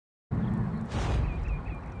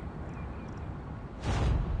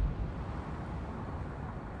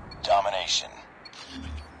Domination.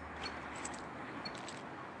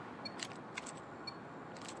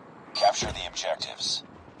 Capture the objectives.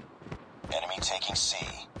 Enemy taking C.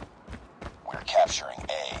 We're capturing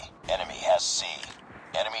A. Enemy has C.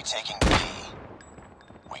 Enemy taking B.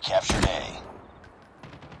 We captured A.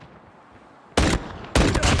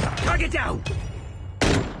 Target down!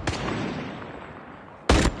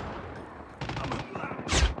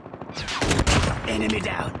 Enemy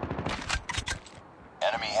down.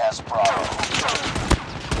 Enemy has Bravo.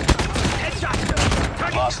 Headshot!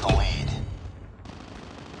 Target Lost the lead.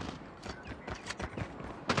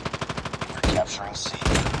 We're capturing C.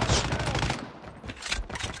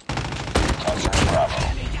 Capturing Bravo.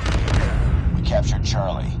 We captured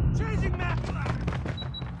Charlie. Chasing map!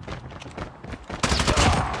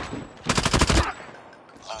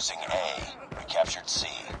 Losing A. We captured C.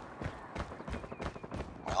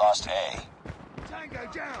 We lost A.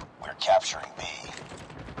 Tango down! We're capturing B.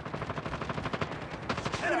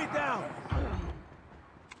 Enemy down!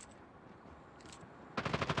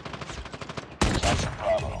 We captured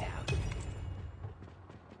Bravo.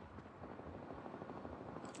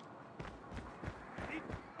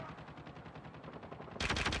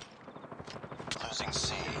 Losing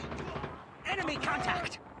C. Enemy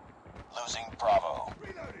contact! Losing Bravo.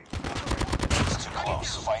 It's too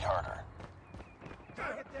close. Fight harder.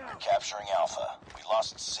 We're capturing Alpha. We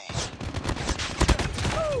lost C.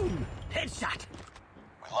 Boom! Headshot!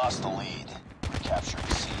 We lost the lead. We're capturing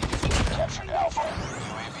C. We captured Alpha.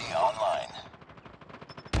 UAV online.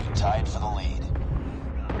 We tied for the lead.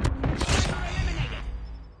 Losing B.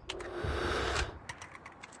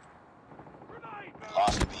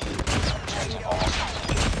 Lost B. Objective almost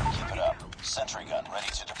complete. Keep it up. Sentry gun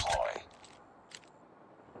ready to deploy.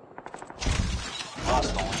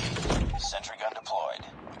 Lost the lead. Sentry gun deployed.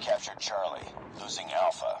 We captured Charlie. Losing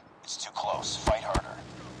Alpha. It's too close. Fight harder.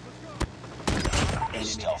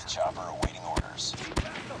 Stealth chopper awaiting orders.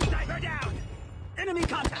 Sniper down! Enemy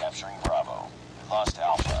contact! Capturing Bravo. We lost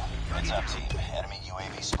Alpha. Heads up, team. Enemy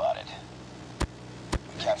UAV spotted.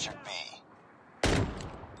 We captured B.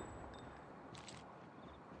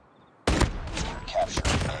 We're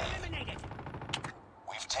capturing A. Eliminated!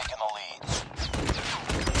 We've taken the lead.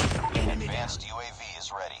 Advanced UAV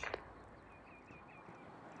is ready.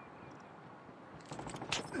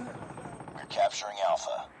 We're capturing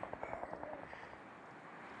Alpha.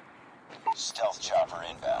 Stealth chopper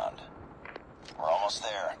inbound. We're almost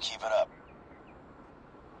there. Keep it up.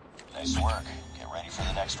 Nice work. Get ready for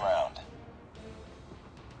the next round.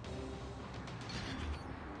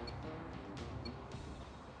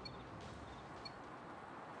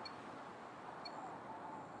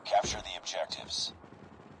 Capture the objectives.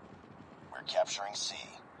 We're capturing C.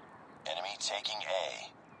 Enemy taking A.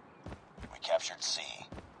 We captured C.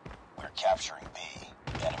 We're capturing B.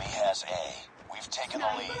 Enemy has A. We've taken the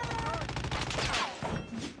lead.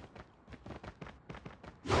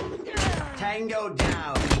 Tango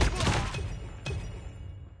down!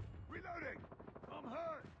 Reloading! I'm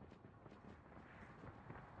hurt!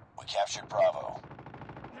 We captured Bravo.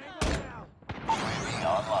 Tango down! UAV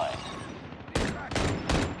online.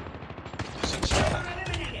 Losing Charlie.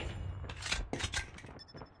 Eliminated!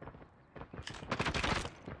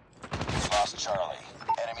 Lost Charlie.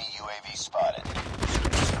 Enemy UAV spotted.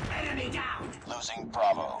 Enemy down! Losing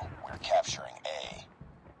Bravo. We're capturing A.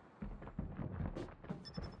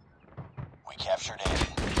 We captured A.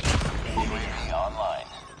 UAV online.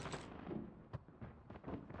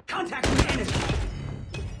 Contact with enemy!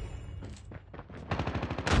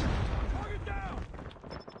 Target down!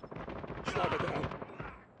 Sniper down!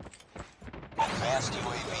 Advanced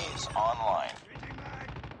UAVs online. Changing mag!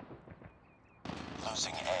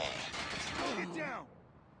 Losing A. Target down!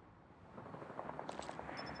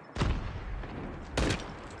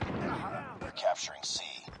 We're capturing C.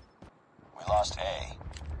 We lost A.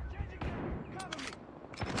 Changing mag! Cover me!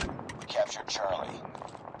 We captured Charlie.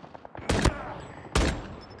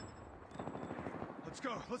 Let's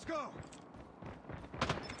go! Let's go!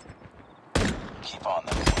 Keep on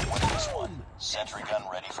them. We're winning this one. Sentry gun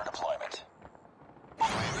ready for deployment.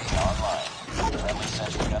 UAV online. Friendly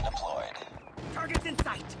sentry gun deployed. Target's in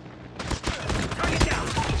sight! Target down!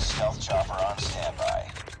 Stealth chopper on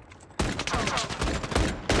standby.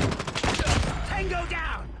 Tango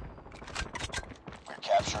down! We're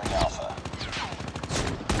capturing Alpha.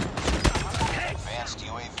 Advanced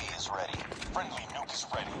UAV is ready. Friendly nuke is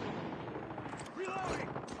ready. Reloading!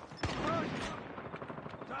 I'm hurt!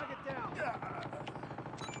 Target down!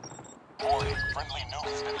 Warning, friendly nuke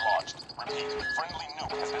has been launched. Repeat, friendly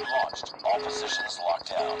nuke has been launched. All positions locked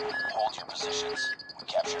down. Hold your positions. We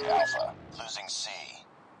captured Alpha. Losing C.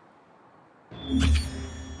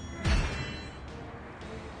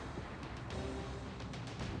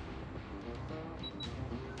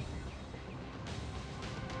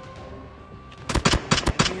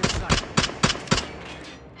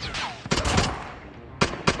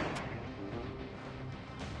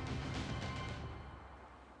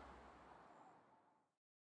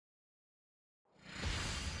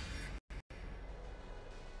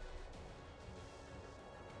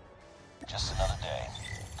 Just another day.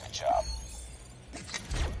 Good job.